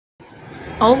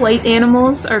All white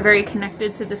animals are very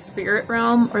connected to the spirit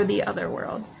realm or the other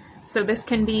world. So this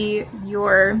can be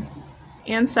your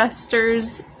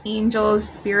ancestors, angels,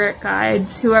 spirit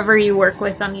guides, whoever you work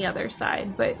with on the other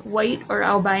side. But white or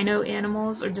albino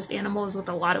animals, or just animals with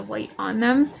a lot of white on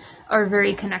them, are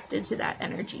very connected to that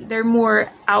energy. They're more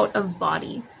out of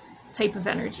body type of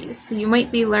energies. So you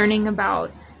might be learning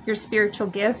about your spiritual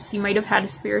gifts. You might have had a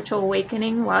spiritual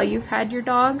awakening while you've had your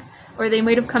dog, or they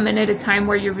might have come in at a time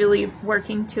where you're really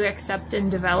working to accept and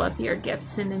develop your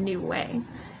gifts in a new way.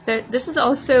 This is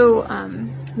also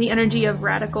the energy of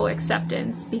radical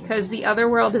acceptance, because the other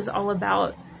world is all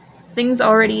about things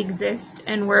already exist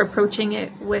and we're approaching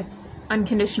it with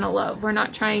unconditional love. We're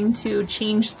not trying to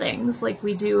change things like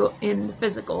we do in the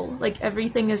physical. Like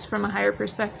everything is from a higher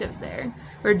perspective there,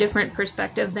 or a different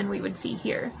perspective than we would see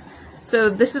here. So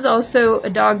this is also a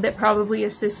dog that probably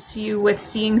assists you with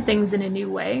seeing things in a new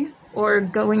way, or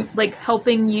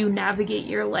helping you navigate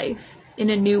your life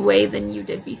in a new way than you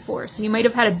did before. So you might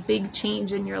have had a big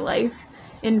change in your life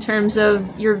in terms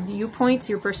of your viewpoints,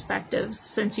 your perspectives.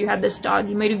 Since you had this dog,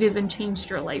 you might have even changed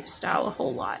your lifestyle a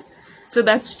whole lot. So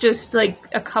that's just like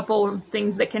a couple of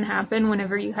things that can happen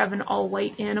whenever you have an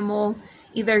all-white animal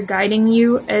either guiding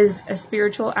you as a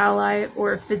spiritual ally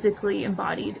or physically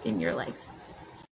embodied in your life.